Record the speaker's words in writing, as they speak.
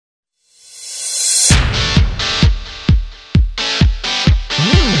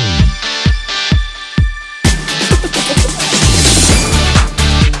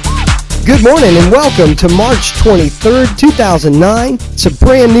Good morning and welcome to March 23rd, 2009. It's a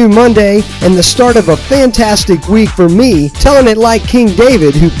brand new Monday and the start of a fantastic week for me, telling it like King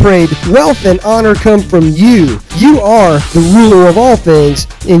David, who prayed, "Wealth and honor come from you. You are the ruler of all things.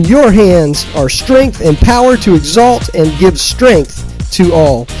 In your hands are strength and power to exalt and give strength to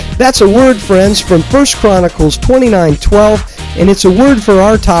all." That's a word, friends, from 1 Chronicles 29:12, and it's a word for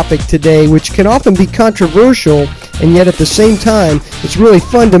our topic today, which can often be controversial, and yet at the same time, it's really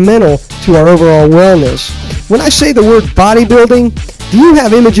fundamental to our overall wellness. When I say the word bodybuilding, do you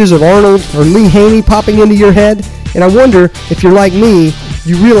have images of Arnold or Lee Haney popping into your head? And I wonder if you're like me,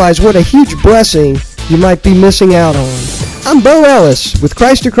 you realize what a huge blessing you might be missing out on. I'm Bo Ellis with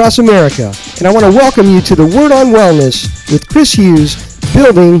Christ Across America, and I want to welcome you to the Word on Wellness with Chris Hughes,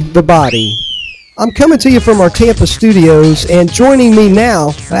 Building the Body. I'm coming to you from our Tampa studios, and joining me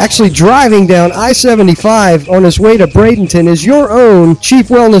now, actually driving down I-75 on his way to Bradenton, is your own Chief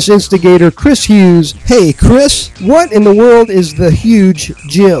Wellness Instigator, Chris Hughes. Hey, Chris, what in the world is the Huge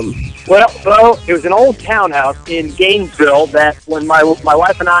Gym? Well, Bo, it was an old townhouse in Gainesville that when my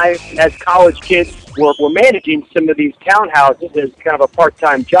wife and I, as college kids, were managing some of these townhouses as kind of a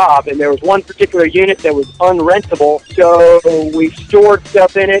part-time job, and there was one particular unit that was unrentable, so we stored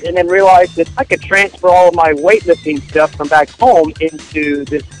stuff in it and then realized that I could transfer all of my weightlifting stuff from back home into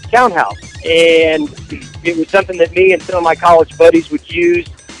this townhouse. And it was something that me and some of my college buddies would use.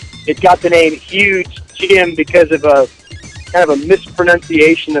 It got the name Huge Gym because of a kind of a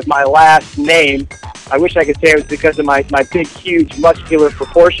mispronunciation of my last name. I wish I could say it was because of my big, huge, muscular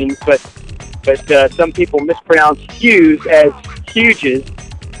proportions, but some people mispronounce Hughes as Huges,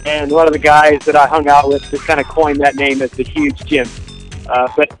 and one of the guys that I hung out with just kind of coined that name as the Huge Gym.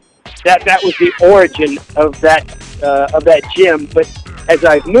 But that was the origin of that gym. But as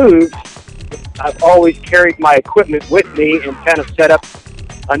I've moved, I've always carried my equipment with me and kind of set up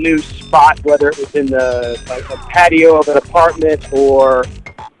a new spot, whether it was in a patio of an apartment, or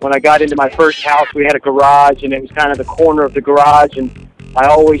when I got into my first house, we had a garage, and it was kind of the corner of the garage, and I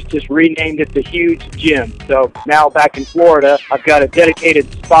always just renamed it the Huge Gym. So now back in Florida, I've got a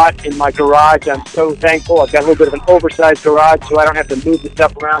dedicated spot in my garage. I'm so thankful. I've got a little bit of an oversized garage, so I don't have to move the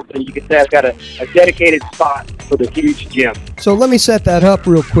stuff around. So you can say I've got a dedicated spot for the Huge Gym. So let me set that up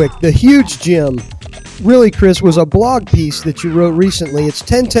real quick. The Huge Gym, really, Chris, was a blog piece that you wrote recently. It's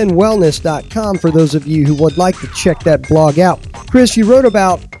 1010wellness.com for those of you who would like to check that blog out. Chris, you wrote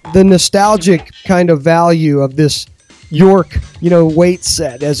about the nostalgic kind of value of this York, weight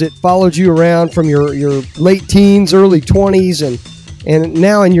set as it followed you around from your late teens, early 20s, and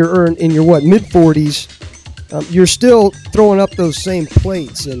now in your mid 40s, you're still throwing up those same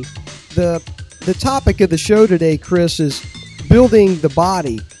plates. And the topic of the show today, Chris, is building the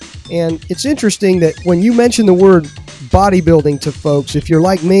body. And it's interesting that when you mention the word bodybuilding to folks, if you're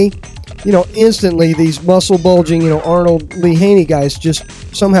like me, instantly these muscle bulging, Arnold, Lee Haney guys just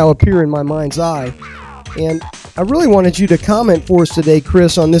somehow appear in my mind's eye. And I really wanted you to comment for us today,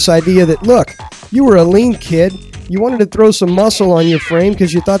 Chris, on this idea that, look, you were a lean kid. You wanted to throw some muscle on your frame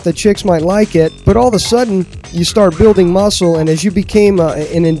because you thought the chicks might like it. But all of a sudden, you start building muscle. And as you became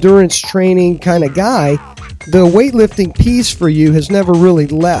an endurance training kind of guy, the weightlifting piece for you has never really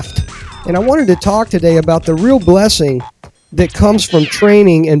left. And I wanted to talk today about the real blessing that comes from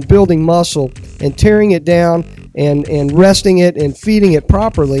training and building muscle and tearing it down and resting it and feeding it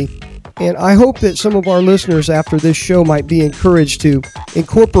properly. And I hope that some of our listeners after this show might be encouraged to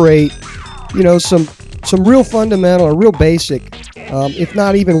incorporate, some real fundamental or real basic, if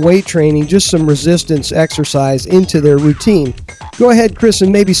not even weight training, just some resistance exercise into their routine. Go ahead, Chris,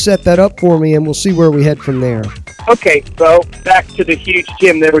 and maybe set that up for me, and we'll see where we head from there. Okay, so back to the Huge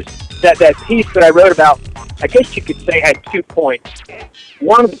Gym. There was that piece that I wrote about, I guess you could say, had 2 points.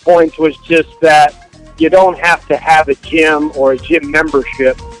 One of the points was just that you don't have to have a gym or a gym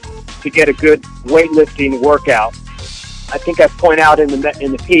membership to get a good weightlifting workout. I think I point out in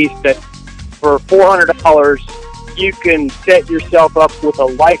the piece that for $400, you can set yourself up with a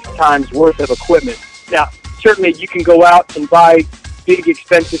lifetime's worth of equipment. Now, certainly you can go out and buy big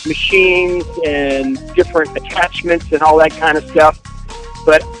expensive machines and different attachments and all that kind of stuff,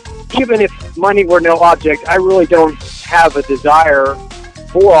 but even if money were no object, I really don't have a desire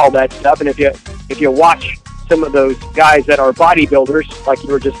for all that stuff. And if you watch some of those guys that are bodybuilders, like you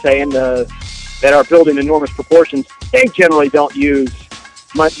were just saying, that are building enormous proportions, they generally don't use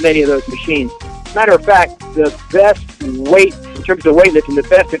many of those machines. Matter of fact, the best weight, in terms of weightlifting, the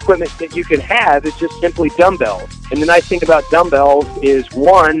best equipment that you can have is just simply dumbbells. And the nice thing about dumbbells is,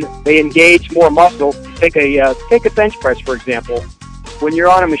 one, they engage more muscle. Take a bench press, for example. When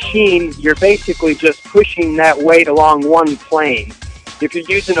you're on a machine, you're basically just pushing that weight along one plane. If you're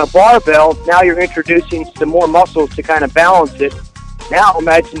using a barbell, now you're introducing some more muscles to kind of balance it. Now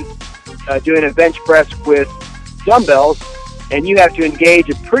imagine doing a bench press with dumbbells, and you have to engage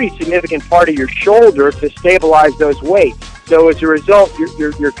a pretty significant part of your shoulder to stabilize those weights. So as a result,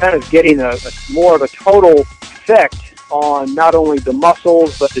 you're kind of getting a more of a total effect on not only the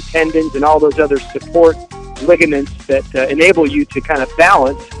muscles, but the tendons and all those other support ligaments that enable you to kind of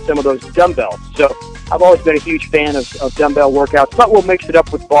balance some of those dumbbells. So I've always been a huge fan of dumbbell workouts, but we'll mix it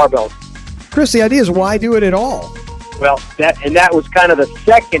up with barbells. Chris, the idea is why do it at all? Well, that was kind of the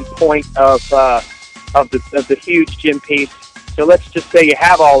second point of the huge gym piece. So let's just say you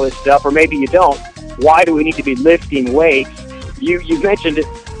have all this stuff, or maybe you don't. Why do we need to be lifting weights? You mentioned it.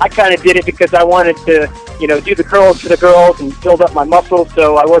 I kind of did it because I wanted to, do the curls for the girls and build up my muscles,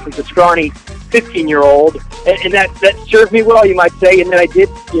 so I wasn't the scrawny 15-year-old, and that served me well, you might say. And then I did,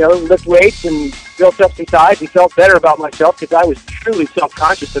 lift weights and built up some size and felt better about myself because I was truly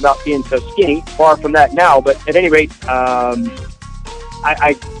self-conscious about being so skinny. Far from that now, but at any rate,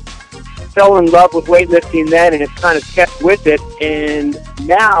 I fell in love with weightlifting then, and it's kind of kept with it. And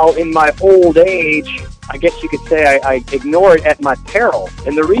now, in my old age, I guess you could say I ignore it at my peril.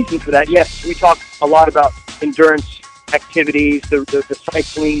 And the reason for that, yes, we talk a lot about endurance activities, the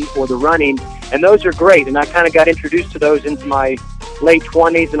cycling or the running, and those are great. And I kind of got introduced to those into my late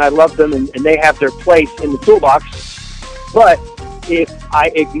 20s, and I love them, and they have their place in the toolbox. But if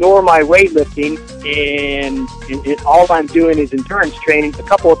I ignore my weightlifting and all I'm doing is endurance training, a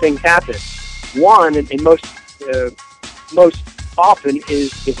couple of things happen. One, and most often,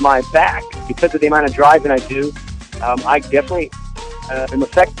 is my back. Because of the amount of driving I do, I definitely am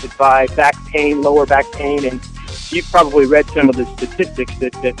affected by back pain, lower back pain, and you've probably read some of the statistics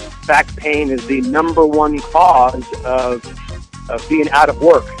that back pain is the number one cause of being out of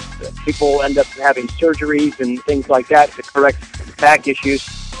work. People end up having surgeries and things like that to correct back issues.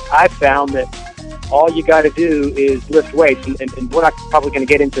 I've found that all you got to do is lift weights, and we're not probably going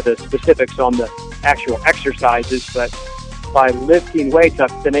to get into the specifics on the actual exercises, but by lifting weights,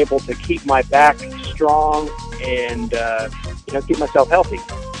 I've been able to keep my back strong and keep myself healthy.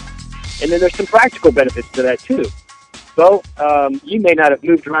 And then there's some practical benefits to that too. So you may not have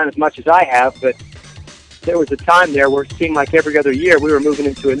moved around as much as I have, but there was a time there where it seemed like every other year we were moving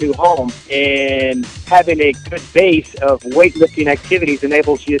into a new home, and having a good base of weightlifting activities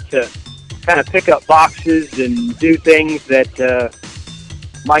enables you to kind of pick up boxes and do things that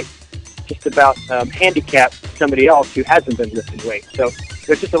might just about handicap somebody else who hasn't been lifting weights. So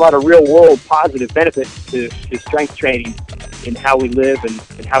there's just a lot of real-world positive benefits to strength training in how we live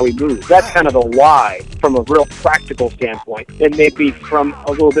and how we move. That's kind of the why from a real practical standpoint. And maybe from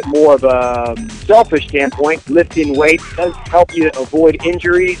a little bit more of a selfish standpoint, lifting weights does help you avoid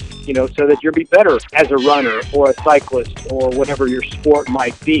injuries, so that you'll be better as a runner or a cyclist or whatever your sport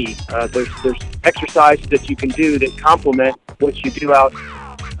might be. There's exercises that you can do that complement what you do out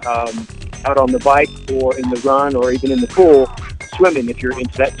on the bike or in the run or even in the pool, swimming if you're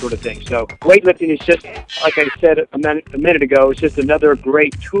into that sort of thing. So weightlifting is just, like I said a minute ago, it's just another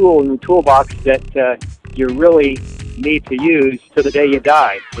great tool in the toolbox that you really need to use to the day you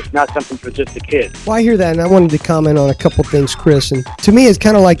die. It's not something for just a kid. Well, I hear that, and I wanted to comment on a couple things, Chris. And to me, it's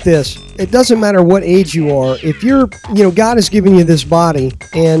kind of like this. It doesn't matter what age you are. If you're, God has given you this body,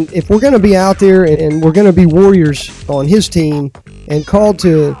 and if we're going to be out there and we're going to be warriors on His team and called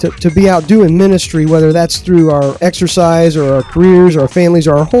to be out doing ministry, whether that's through our exercise or our careers, our families,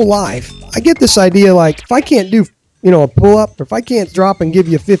 or our whole life, I get this idea like, if I can't do a pull-up, or if I can't drop and give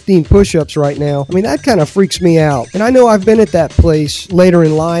you 15 push-ups right now, that kind of freaks me out. And I know I've been at that place later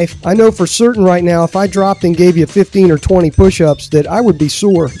in life. I know for certain right now, if I dropped and gave you 15 or 20 push-ups, that I would be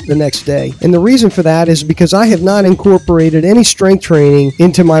sore the next day. And the reason for that is because I have not incorporated any strength training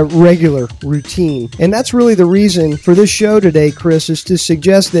into my regular routine. And that's really the reason for this show today, Chris, is to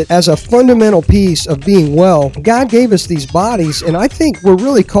suggest that as a fundamental piece of being well, God gave us these bodies, and I think we're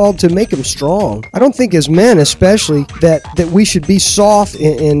really called to make them strong. I don't think as men especially that we should be soft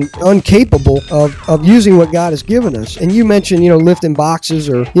and incapable of using what God has given us. And you mentioned, lifting boxes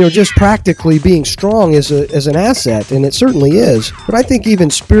or, just practically being strong as an asset, and it certainly is. But I think even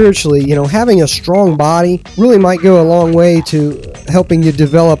spiritually, having a strong body really might go a long way to helping you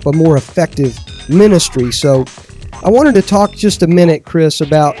develop a more effective ministry. So I wanted to talk just a minute, Chris,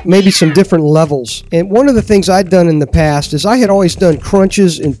 about maybe some different levels. And one of the things I'd done in the past is I had always done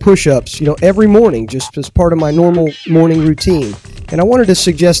crunches and push-ups, every morning, just as part of my normal morning routine. And I wanted to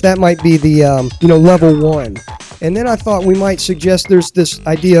suggest that might be the, level 1. And then I thought we might suggest there's this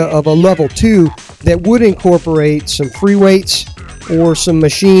idea of a level 2 that would incorporate some free weights or some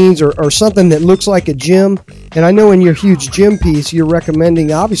machines or something that looks like a gym. And I know in your huge gym piece, you're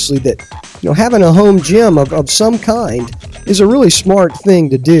recommending, obviously, that having a home gym of some kind is a really smart thing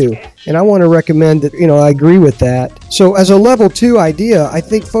to do. And I want to recommend that, I agree with that. So as a level 2 idea, I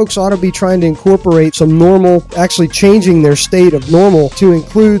think folks ought to be trying to incorporate some normal, actually changing their state of normal to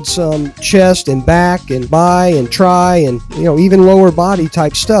include some chest and back and bi and tri and, even lower body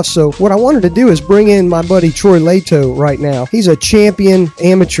type stuff. So what I wanted to do is bring in my buddy Troy Lato right now. He's a champion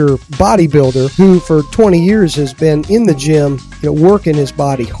amateur bodybuilder who for 20 years has been in the gym, working his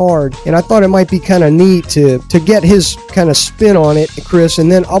body hard. And I thought it might be kind of neat to get his kind of spin on it, Chris,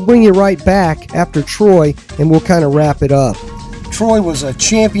 and then I'll bring you right back after Troy and we'll kind of wrap it up. Troy was a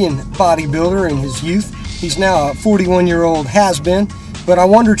champion bodybuilder in his youth. He's now a 41-year-old has-been. But I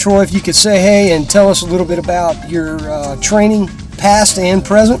wonder, Troy, if you could say hey and tell us a little bit about your training, past and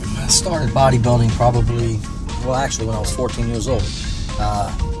present. I started bodybuilding actually when I was 14 years old.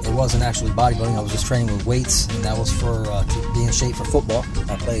 It wasn't actually bodybuilding. I was just training with weights, and that was to be in shape for football.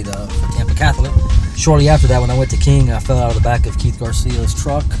 I played for Tampa Catholic. Shortly after that, when I went to King, I fell out of the back of Keith Garcia's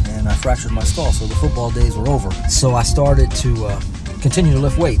truck, and I fractured my skull, so the football days were over. So I started to continue to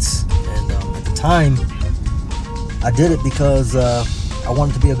lift weights, and at the time, I did it because I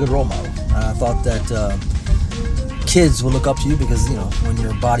wanted to be a good role model. I thought that kids will look up to you because, when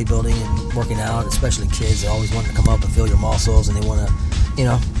you're bodybuilding and working out, especially kids, they always want to come up and feel your muscles, and they want to,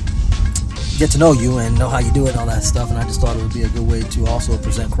 get to know you and know how you do it and all that stuff. And I just thought it would be a good way to also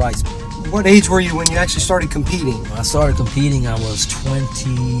present Christ. What age were you when you actually started competing? When I started competing, I was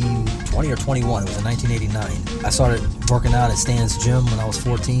 20 or 21. It was in 1989. I started working out at Stan's Gym when I was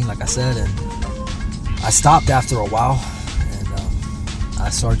 14, like I said, and I stopped after a while, and I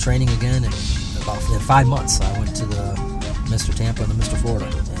started training again, and in 5 months, I went to the Mr. Tampa and the Mr. Florida,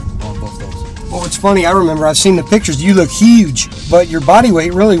 and won both those. Well, it's funny. I remember I've seen the pictures. You look huge, but your body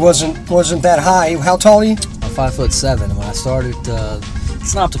weight really wasn't that high. How tall are you? I'm 5'7". And when I started,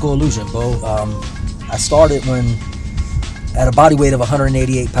 it's an optical illusion, Bo. I started at a body weight of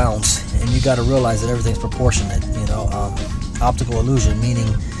 188 pounds, and you got to realize that everything's proportionate. Optical illusion, meaning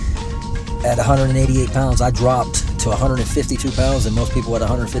at 188 pounds, I dropped to 152 pounds, and most people at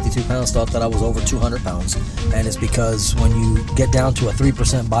 152 pounds thought that I was over 200 pounds. And it's because when you get down to a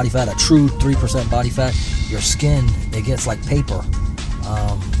 3% body fat, a true 3% body fat, your skin, it gets like paper.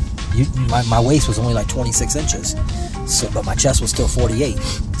 My waist was only like 26 inches, but my chest was still 48.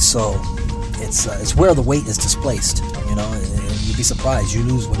 So it's where the weight is displaced, and you'd be surprised. When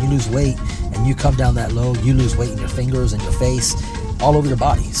you lose weight and you come down that low, you lose weight in your fingers and your face, all over your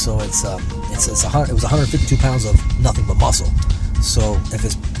body. So it was 152 pounds of nothing but muscle. So if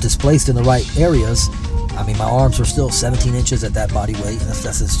it's displaced in the right areas, my arms are still 17 inches at that body weight, and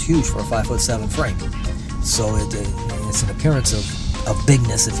that's huge for a 5'7" frame. So it's an appearance of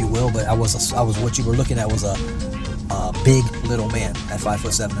bigness, if you will. But I was what you were looking at was a big little man at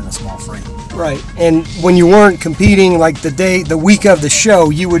 5'7" in a small frame. Right. And when you weren't competing, like the week of the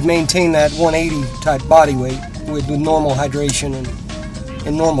show, you would maintain that 180 type body weight with normal hydration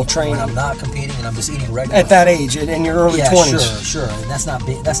and normal training. When I'm not competing and I'm just eating regular. At that age, in your early 20s. Sure. And that's not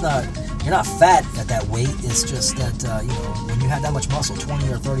big. You're not fat at that weight. It's just that, when you have that much muscle,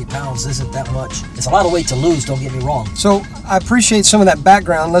 20 or 30 pounds isn't that much. It's a lot of weight to lose, don't get me wrong. So I appreciate some of that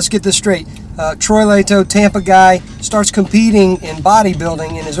background. Let's get this straight. Troy Lato, Tampa guy, starts competing in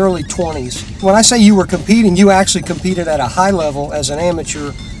bodybuilding in his early 20s. When I say you were competing, you actually competed at a high level as an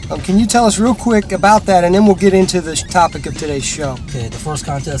amateur. Can you tell us real quick about that, and then we'll get into the topic of today's show. Okay, the first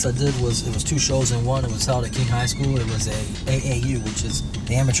contest I did was 2 shows in one. It was held at King High School. It was a AAU, which is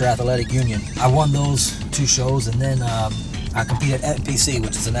the Amateur Athletic Union. I won those 2 shows, and then I competed at NPC,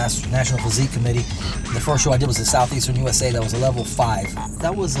 which is the National Physique Committee. The first show I did was in Southeastern USA. That was a level 5.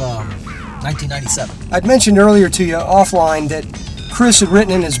 That was 1997. I'd mentioned earlier to you offline that Chris had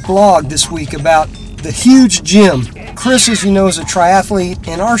written in his blog this week about the huge gym. Chris, as you know, is a triathlete,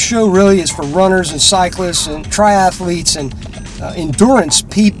 and our show really is for runners and cyclists and triathletes and endurance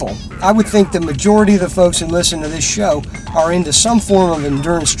people. I would think the majority of the folks who listen to this show are into some form of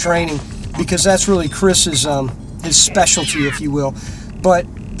endurance training because that's really Chris's his specialty, if you will. But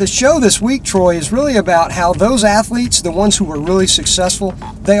the show this week, Troy, is really about how those athletes, the ones who were really successful,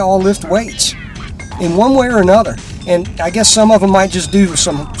 they all lift weights in one way or another. And I guess some of them might just do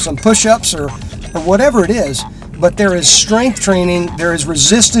some push-ups or whatever it is. But there is strength training, there is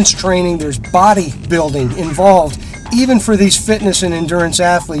resistance training, there's body building involved, even for these fitness and endurance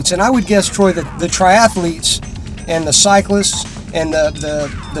athletes. And I would guess, Troy, that the triathletes and the cyclists and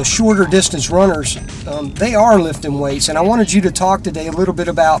the shorter distance runners, they are lifting weights. And I wanted you to talk today a little bit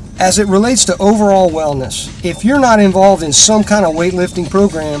about, as it relates to overall wellness, if you're not involved in some kind of weightlifting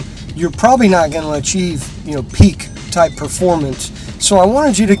program, you're probably not going to achieve, peak type performance. So I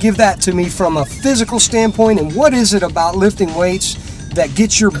wanted you to give that to me from a physical standpoint, and what is it about lifting weights that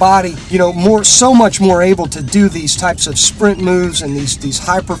gets your body, so much more able to do these types of sprint moves and these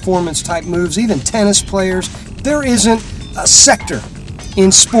high performance type moves. Even tennis players, there isn't a sector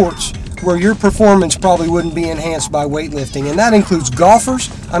in sports where your performance probably wouldn't be enhanced by weightlifting, and that includes golfers.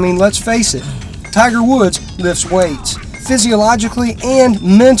 I mean, let's face it, Tiger Woods lifts weights physiologically and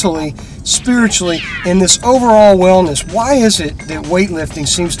mentally, spiritually, in this overall wellness. Why is it that weightlifting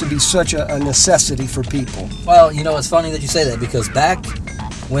seems to be such a necessity for people? Well, it's funny that you say that, because back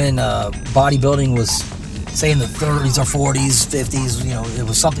when bodybuilding was, say, in the 30s or 40s, 50s, it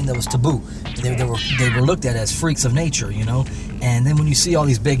was something that was taboo. They were looked at as freaks of nature, And then when you see all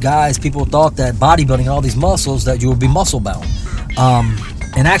these big guys, people thought that bodybuilding and all these muscles, that you would be muscle bound.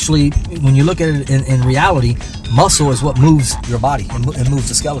 And actually, when you look at it in reality, muscle is what moves your body. It moves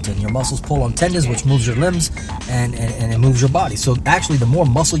the skeleton. Your muscles pull on tendons, which moves your limbs, and it moves your body. So actually, the more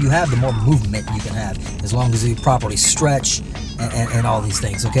muscle you have, the more movement you can have, as long as you properly stretch and all these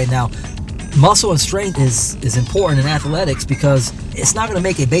things. Okay, now, muscle and strength is important in athletics, because it's not going to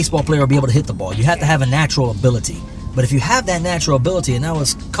make a baseball player be able to hit the ball. You have to have a natural ability. But if you have that natural ability, and now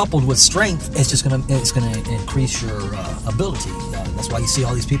it's coupled with strength, it's going to increase your ability. That's why you see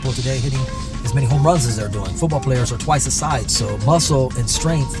all these people today hitting as many home runs as they're doing. Football players are twice the size. So muscle and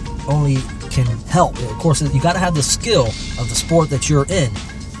strength only can help. Of course, you got to have the skill of the sport that you're in.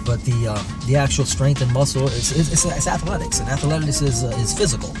 But the actual strength and muscle, it's athletics, and athletics is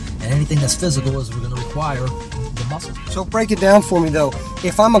physical. And anything that's physical is going to require the muscle. So break it down for me, though.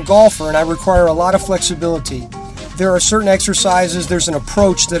 If I'm a golfer and I require a lot of flexibility, there are certain exercises, there's an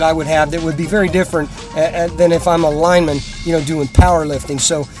approach that I would have that would be very different than if I'm a lineman, doing powerlifting.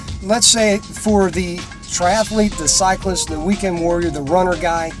 So let's say for the triathlete, the cyclist, the weekend warrior, the runner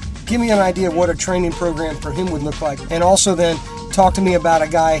guy, give me an idea of what a training program for him would look like. And also then talk to me about a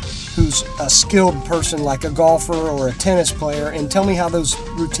guy who's a skilled person like a golfer or a tennis player, and tell me how those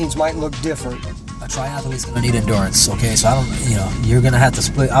routines might look different. A triathlete's going to need endurance, okay? So you're going to have to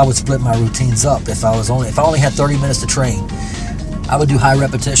split. I would split my routines up. If I only had 30 minutes to train, I would do high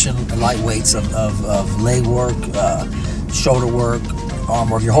repetition, light weights of leg work, shoulder work, arm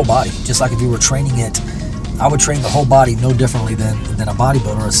work, your whole body. Just like if you were training it, I would train the whole body no differently than a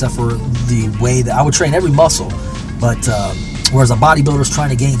bodybuilder, except for the way that I would train every muscle. But whereas a bodybuilder is trying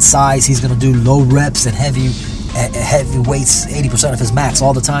to gain size, he's going to do low reps and heavy weights, 80% of his max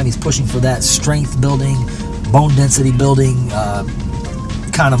all the time. He's pushing for that strength building, bone density building,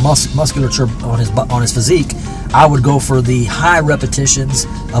 kind of musculature on his physique. I would go for the high repetitions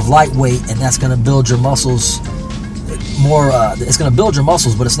of lightweight, and that's going to build your muscles more. It's going to build your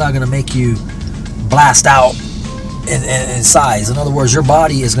muscles, but it's not going to make you blast out in size. In other words, your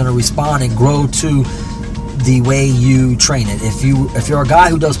body is going to respond and grow to the way you train it. If you're a guy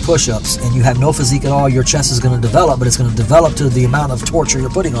who does push-ups and you have no physique at all, your chest is going to develop, but it's going to develop to the amount of torture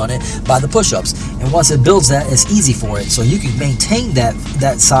you're putting on it by the push-ups. And once it builds that, it's easy for it. So you can maintain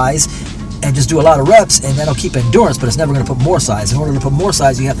that size and just do a lot of reps, and that'll keep endurance, but it's never going to put more size. In order to put more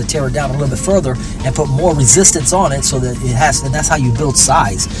size, you have to tear it down a little bit further and put more resistance on it, so that it has, and that's how you build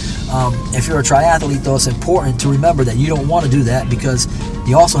size. If you're a triathlete, though, it's important to remember that you don't want to do that, because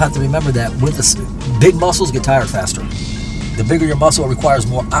you also have to remember that with the big muscles get tired faster. The bigger your muscle, it requires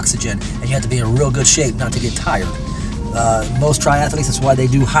more oxygen, and you have to be in real good shape not to get tired. Most triathletes, that's why they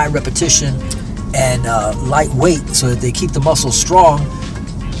do high repetition and light weight, so that they keep the muscles strong,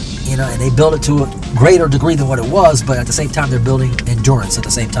 and they build it to a greater degree than what it was, but at the same time, they're building endurance at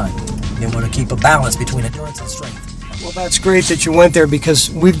the same time. They want to keep a balance between endurance and strength. Well, that's great that you went there, because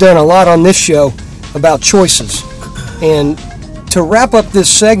we've done a lot on this show about choices. And to wrap up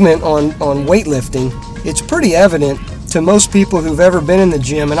this segment on weightlifting, it's pretty evident to most people who've ever been in the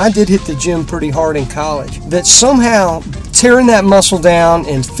gym, and I did hit the gym pretty hard in college, that somehow tearing that muscle down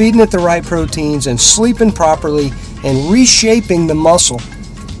and feeding it the right proteins and sleeping properly and reshaping the muscle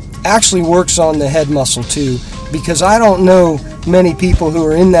actually works on the head muscle too, because I don't know many people who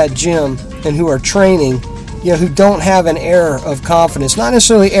are in that gym and who are training, who don't have an air of confidence, not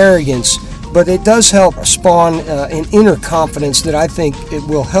necessarily arrogance, but it does help spawn an inner confidence that I think it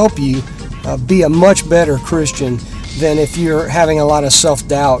will help you be a much better Christian than if you're having a lot of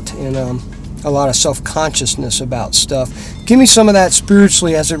self-doubt and a lot of self-consciousness about stuff. Give me some of that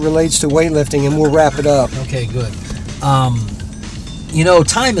spiritually as it relates to weightlifting, and we'll wrap it up. Okay, good.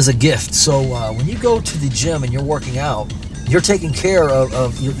 Time is a gift. So when you go to the gym and you're working out, you're taking care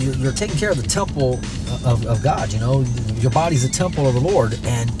you're taking care of the temple of God. Your body's a temple of the Lord,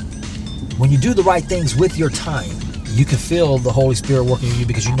 and when you do the right things with your time, you can feel the Holy Spirit working in you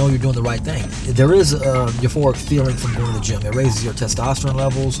because you know you're doing the right thing. There is a euphoric feeling from going to the gym. It raises your testosterone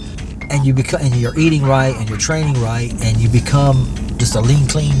levels, and you're eating right, and you're training right, and you become just a lean,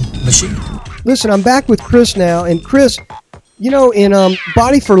 clean machine. Listen, I'm back with Chris now, and Chris, you know, in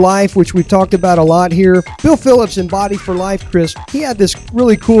Body for Life, which we've talked about a lot here, Bill Phillips in Body for Life, Chris, he had this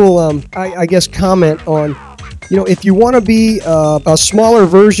really cool, I guess, comment on, you know, if you want to be a smaller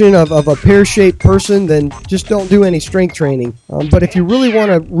version of a pear-shaped person, then just don't do any strength training. But if you really want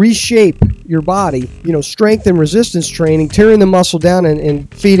to reshape your body, you know, strength and resistance training, tearing the muscle down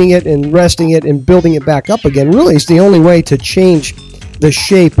and feeding it and resting it and building it back up again, really is the only way to change the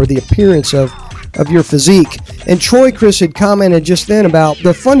shape or the appearance of your physique. And Troy, Chris, had commented just then about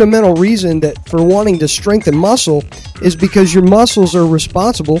the fundamental reason that for wanting to strengthen muscle is because your muscles are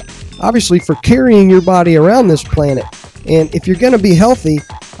responsible, obviously, for carrying your body around this planet. And if you're going to be healthy,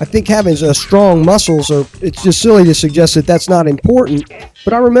 I think having strong muscles, it's just silly to suggest that that's not important.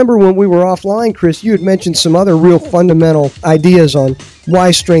 But I remember when we were offline, Chris, you had mentioned some other real fundamental ideas on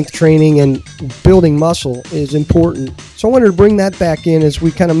why strength training and building muscle is important. So I wanted to bring that back in as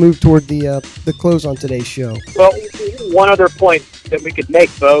we kind of move toward the close on today's show. Well, one other point that we could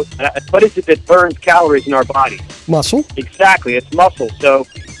make, Bo, what is it that burns calories in our bodies? Muscle. Exactly, it's muscle. So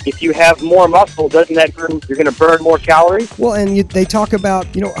if you have more muscle, doesn't that mean you're going to burn more calories? Well, and they talk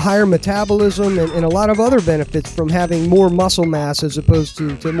about, you know, higher metabolism and a lot of other benefits from having more muscle mass as opposed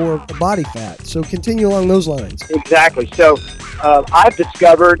to more body fat. So continue along those lines. Exactly. So I've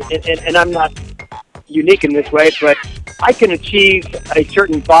discovered, and I'm not unique in this way, but I can achieve a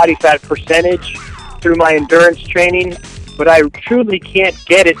certain body fat percentage through my endurance training, but I truly can't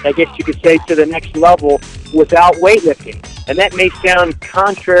get it, I guess you could say, to the next level without weightlifting. And that may sound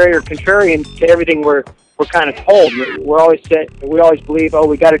contrarian to everything we're kind of told. We always believe,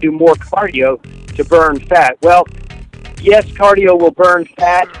 we got to do more cardio to burn fat. Well, yes, cardio will burn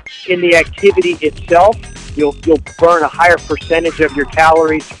fat in the activity itself. You'll burn a higher percentage of your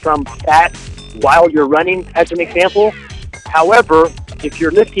calories from fat while you're running, as an example. However, if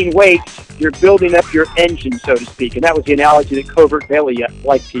you're lifting weights, you're building up your engine, so to speak. And that was the analogy that Covert Bailey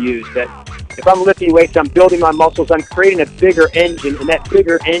liked to use, that if I'm lifting weights, I'm building my muscles, I'm creating a bigger engine, and that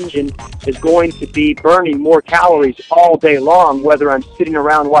bigger engine is going to be burning more calories all day long, whether I'm sitting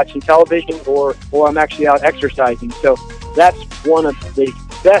around watching television or I'm actually out exercising. So that's one of the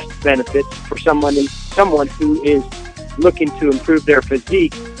best benefits for someone who is looking to improve their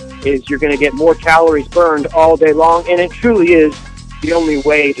physique, is you're going to get more calories burned all day long, and it truly is the only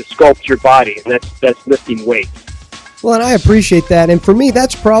way to sculpt your body, and that's lifting weights. Well, and I appreciate that. And for me,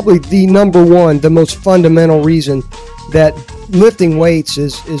 that's probably the number one, the most fundamental reason that lifting weights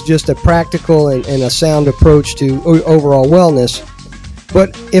is just a practical and a sound approach to overall wellness. But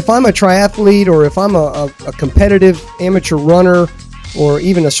if I'm a triathlete, or if I'm a competitive amateur runner, or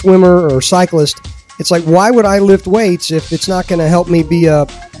even a swimmer or cyclist, it's like, why would I lift weights if it's not going to help me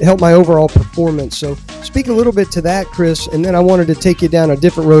help my overall performance? So speak a little bit to that, Chris, and then I wanted to take you down a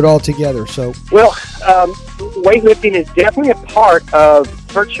different road altogether. So, well, weightlifting is definitely a part of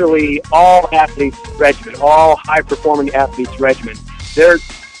virtually all athletes' regimen, all high-performing athletes' regimen.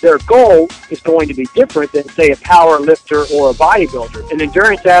 Their goal is going to be different than, say, a power lifter or a bodybuilder. An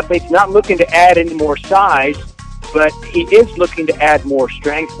endurance athlete's not looking to add any more size, but he is looking to add more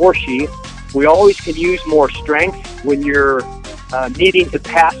strength, or she. We always can use more strength when you're needing to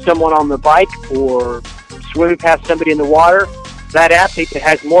pass someone on the bike or swim past somebody in the water. That athlete that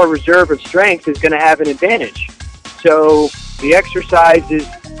has more reserve of strength is going to have an advantage. So the exercises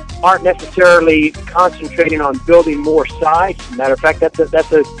aren't necessarily concentrating on building more size. Matter of fact, that's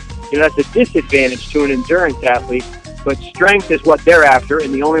a disadvantage to an endurance athlete. But strength is what they're after,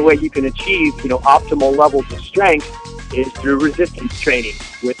 and the only way you can achieve optimal levels of strength is through resistance training,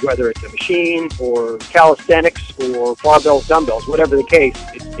 with whether it's a machine or calisthenics or barbells, dumbbells, whatever the case.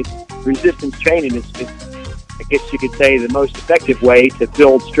 It's resistance training is, I guess you could say, the most effective way to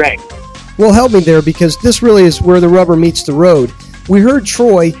build strength. Well, help me there, because this really is where the rubber meets the road. We heard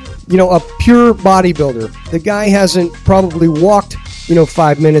Troy, a pure bodybuilder. The guy hasn't probably walked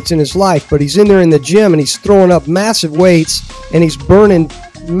 5 minutes in his life, but he's in there in the gym and he's throwing up massive weights and he's burning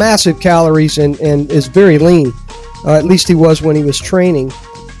massive calories and is very lean. At least he was when he was training.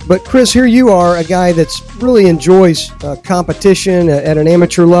 But Chris, here you are, a guy that's really enjoys competition at an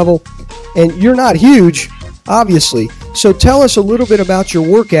amateur level, and you're not huge, obviously. So tell us a little bit about your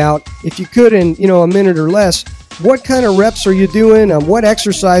workout, if you could, in a minute or less. What kind of reps are you doing? What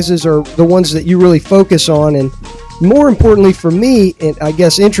exercises are the ones that you really focus on? And more importantly for me, and I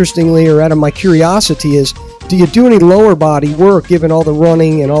guess interestingly, or out of my curiosity, is do you do any lower body work given all the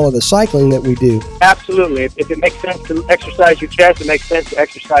running and all of the cycling that we do? Absolutely. If it makes sense to exercise your chest, it makes sense to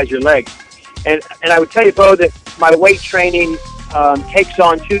exercise your legs. And I would tell you, Bo, that my weight training takes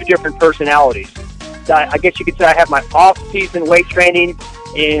on two different personalities. I guess you could say I have my off-season weight training,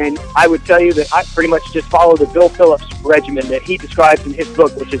 and I would tell you that I pretty much just follow the Bill Phillips regimen that he describes in his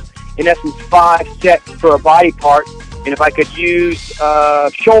book, which is, in essence, 5 sets for a body part. And if I could use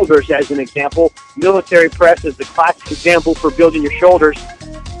shoulders as an example, military press is the classic example for building your shoulders.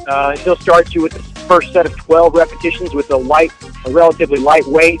 He'll start you with the first set of 12 repetitions with a relatively light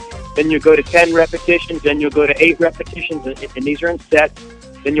weight. Then you'll go to 10 repetitions. Then you'll go to 8 repetitions, and these are in sets.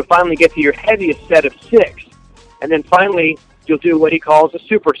 Then you'll finally get to your heaviest set of 6. And then finally, you'll do what he calls a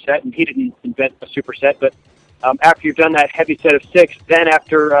superset, and he didn't invent a superset, but after you've done that heavy set of 6, then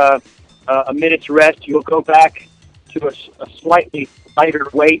after a minute's rest, you'll go back to a slightly lighter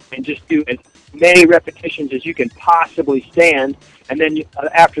weight and just do as many repetitions as you can possibly stand. And then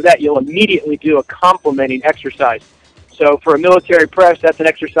after that, you'll immediately do a complementing exercise. So for a military press, that's an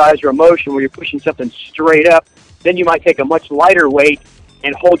exercise or a motion where you're pushing something straight up. Then you might take a much lighter weight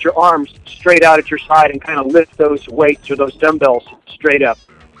and hold your arms straight out at your side and kind of lift those weights or those dumbbells straight up.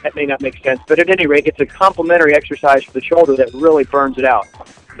 That may not make sense, but at any rate, it's a complementary exercise for the shoulder that really burns it out.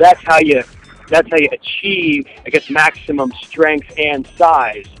 That's how you achieve, I guess, maximum strength and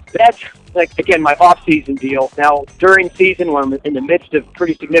size. That's, like, again, my off-season deal. Now, during season, when I'm in the midst of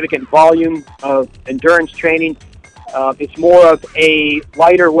pretty significant volume of endurance training, it's more of a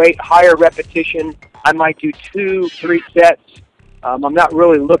lighter weight, higher repetition. I might do 2-3 sets. I'm not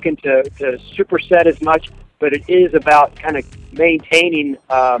really looking to superset as much, but it is about kind of maintaining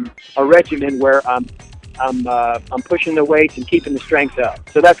a regimen where I'm pushing the weights and keeping the strength up.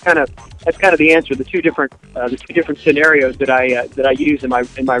 So that's kind of the answer. The two different scenarios that I use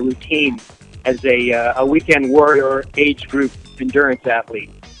in my routine as a weekend warrior age group endurance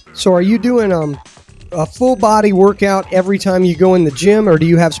athlete. So are you doing a full body workout every time you go in the gym, or do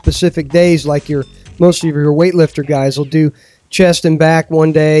you have specific days like most of your weightlifter guys will do chest and back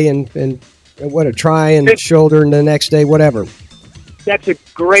one day and a try and shoulder and the next day, whatever? That's a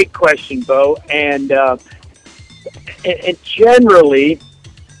great question, Bo. And generally,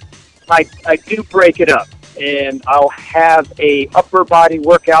 I do break it up, and I'll have a upper body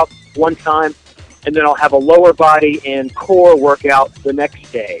workout one time, and then I'll have a lower body and core workout the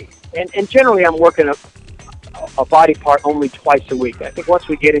next day. And generally, I'm working a body part only twice a week. I think once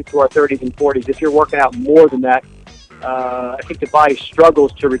we get into our 30s and 40s, if you're working out more than that, I think the body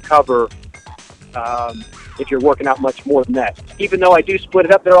struggles to recover if you're working out much more than that. Even though I do split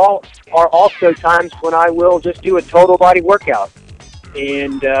it up, there are also times when I will just do a total body workout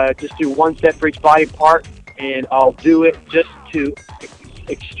and just do one set for each body part, and I'll do it just to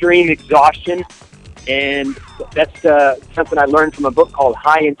extreme exhaustion. And that's something I learned from a book called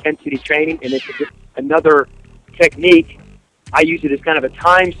High Intensity Training, and it's just another technique. I use it as kind of a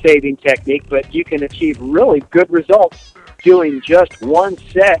time-saving technique, but you can achieve really good results doing just one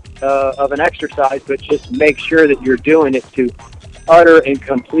set of an exercise, but just make sure that you're doing it to utter and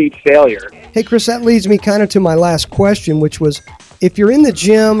complete failure. Hey, Chris, that leads me kind of to my last question, which was, if you're in the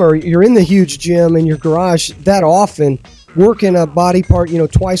gym or you're in the huge gym in your garage that often, working a body part,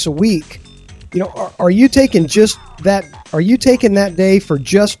 twice a week, are you taking just that? Are you taking that day for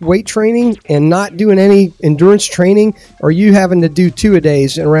just weight training and not doing any endurance training? Or are you having to do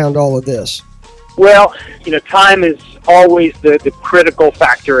 2-a-days around all of this? Well, time is always the critical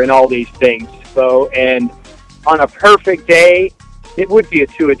factor in all these things. So, and on a perfect day, it would be a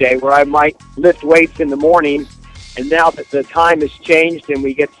 2-a-day where I might lift weights in the morning. And now that the time has changed and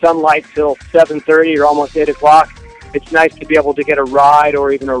we get sunlight till 7:30 or almost 8 o'clock, it's nice to be able to get a ride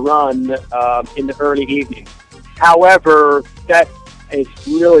or even a run in the early evening. However, that is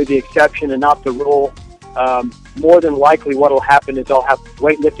really the exception and not the rule. More than likely what will happen is I'll have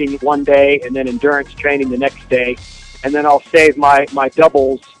weightlifting one day and then endurance training the next day, and then I'll save my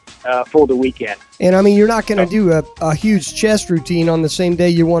doubles for the weekend. And, you're not going to do a huge chest routine on the same day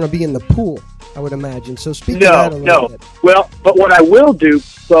you want to be in the pool, I would imagine. So speak to that a little bit. Well, but what I will do,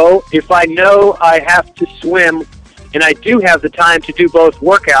 so if I know I have to swim and I do have the time to do both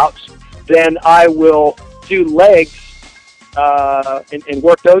workouts, then I will do legs and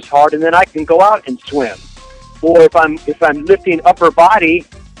work those hard, and then I can go out and swim. Or if I'm lifting upper body,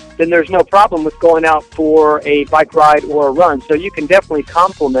 then there's no problem with going out for a bike ride or a run. So you can definitely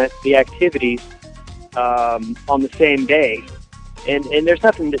complement the activities on the same day, and there's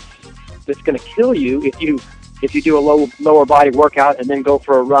nothing that's going to kill you if you do a lower body workout and then go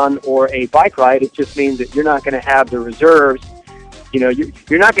for a run or a bike ride. It just means that you're not going to have the reserves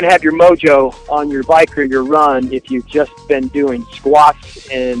you're not going to have your mojo on your bike or your run if you've just been doing squats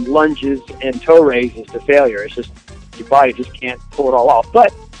and lunges and toe raises to failure. It's just your body just can't pull it all off.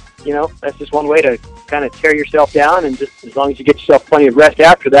 But, that's just one way to kind of tear yourself down, and just as long as you get yourself plenty of rest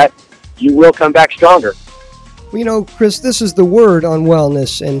after that, you will come back stronger. Well, Chris, this is the word on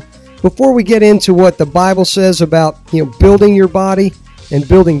wellness, and before we get into what the Bible says about, building your body and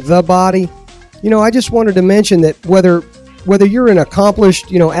building the body, I just wanted to mention that whether you're an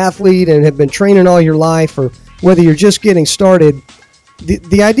accomplished, athlete and have been training all your life, or whether you're just getting started,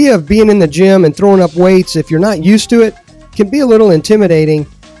 the idea of being in the gym and throwing up weights, if you're not used to it, can be a little intimidating.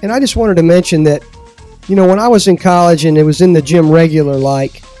 And I just wanted to mention that, when I was in college and it was in the gym regular,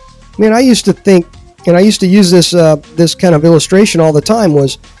 I used to think, and I used to use this kind of illustration all the time,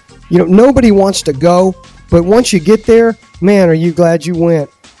 was, nobody wants to go, but once you get there, man, are you glad you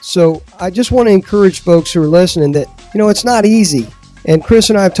went. So I just want to encourage folks who are listening that, it's not easy. And Chris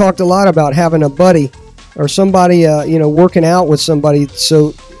and I have talked a lot about having a buddy or somebody, working out with somebody,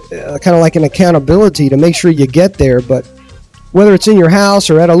 so kind of like an accountability to make sure you get there. But whether it's in your house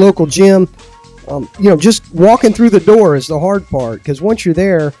or at a local gym, just walking through the door is the hard part, because once you're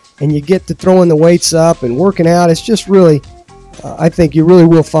there and you get to throwing the weights up and working out, it's just really, I think you really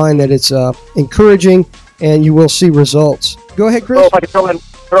will find that it's encouraging and you will see results. Go ahead, Chris. Oh, if I could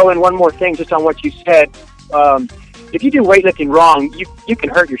throw in one more thing just on what you said. If you do weightlifting wrong, you can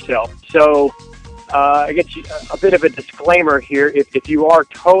hurt yourself. So I get you a bit of a disclaimer here. If you are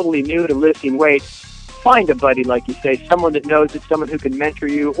totally new to lifting weights, find a buddy, like you say, someone that knows it, someone who can mentor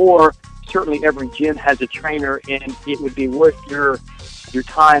you, or certainly every gym has a trainer, and it would be worth your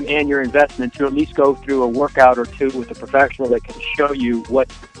time and your investment to at least go through a workout or two with a professional that can show you what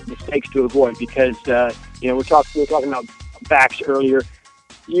mistakes to avoid. Because we were talking about backs earlier.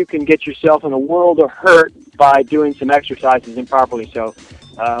 You can get yourself in a world of hurt by doing some exercises improperly. So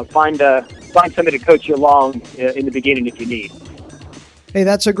find somebody to coach you along in the beginning if you need. Hey,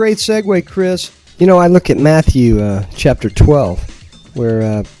 that's a great segue, Chris. I look at Matthew chapter 12,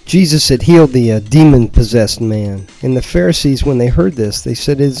 where Jesus had healed the demon-possessed man. And the Pharisees, when they heard this, they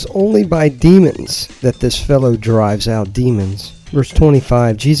said, "It is only by demons that this fellow drives out demons." Verse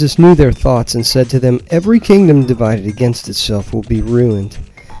 25, Jesus knew their thoughts and said to them, "Every kingdom divided against itself will be ruined,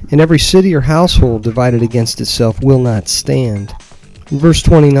 and every city or household divided against itself will not stand." Verse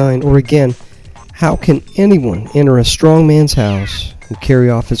 29, or again, "How can anyone enter a strong man's house and carry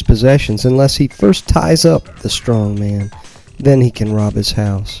off his possessions unless he first ties up the strong man? Then he can rob his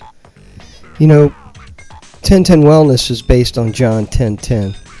house." 1010 Wellness is based on John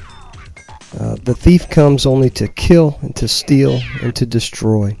 10:10. The thief comes only to kill and to steal and to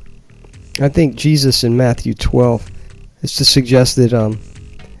destroy. I think Jesus in Matthew 12 is to suggest that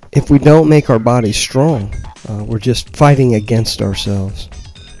if we don't make our bodies strong, we're just fighting against ourselves.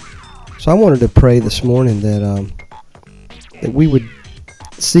 So I wanted to pray this morning that we would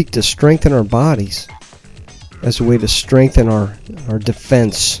seek to strengthen our bodies as a way to strengthen our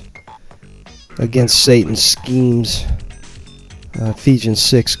defense against Satan's schemes. Ephesians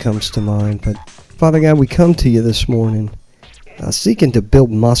 6 comes to mind. But Father God, we come to you this morning seeking to build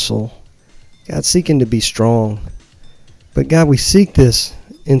muscle, God, seeking to be strong. But God, we seek this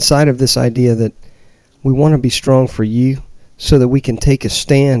inside of this idea that we want to be strong for you so that we can take a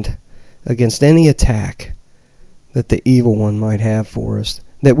stand against any attack that the evil one might have for us,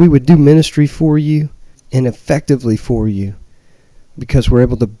 that we would do ministry for you and effectively for you because we're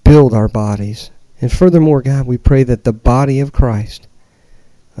able to build our bodies. And furthermore, God, we pray that the body of Christ,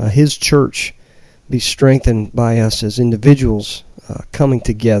 his church, be strengthened by us as individuals coming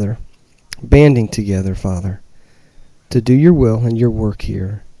together, banding together, Father, to do your will and your work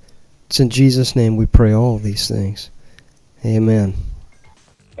here. It's in Jesus' name we pray all of these things. Amen.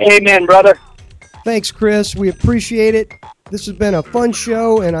 Amen, brother. Thanks, Chris. We appreciate it. This has been a fun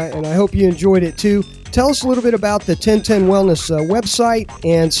show, and I hope you enjoyed it too. Tell us a little bit about the 1010 Wellness website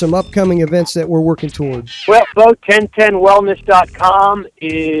and some upcoming events that we're working toward. Well, 1010wellness.com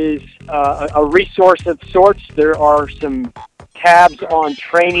is a resource of sorts. There are some tabs on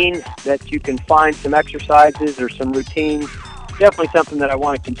training that you can find some exercises or some routines. Definitely something that I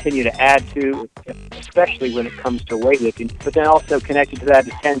want to continue to add to, especially when it comes to weightlifting. But then also connected to that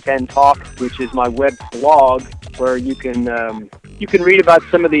is 1010 Talk, which is my web blog, where you can read about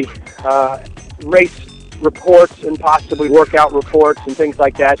some of the race reports and possibly workout reports and things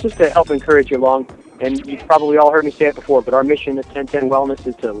like that, just to help encourage you along. And you've probably all heard me say it before, but our mission at 1010 Wellness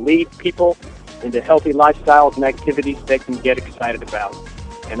is to lead people into healthy lifestyles and activities they can get excited about.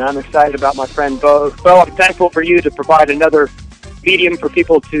 And I'm excited about my friend Bo. Bo, I'm thankful for you to provide another medium for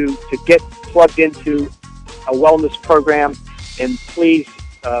people to get plugged into a wellness program and please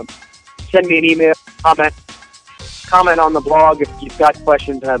send me an email, comment on the blog if you've got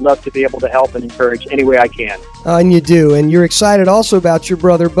questions, and I'd love to be able to help and encourage any way I can. And you do. And you're excited also about your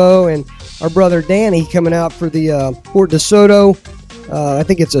brother Bo and our brother Danny coming out for the Port DeSoto. I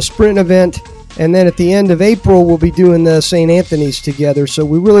think it's a sprint event. And then at the end of April, we'll be doing the St. Anthony's together. So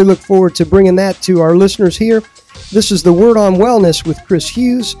we really look forward to bringing that to our listeners here. This is the Word on Wellness with Chris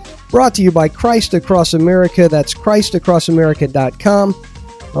Hughes, brought to you by Christ Across America. That's ChristAcrossAmerica.com.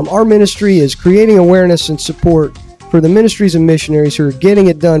 Our ministry is creating awareness and support for the ministries and missionaries who are getting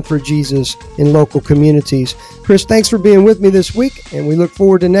it done for Jesus in local communities. Chris, thanks for being with me this week, and we look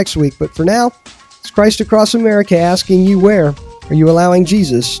forward to next week. But for now, it's Christ Across America asking you, where are you allowing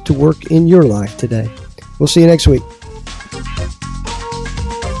Jesus to work in your life today? We'll see you next week.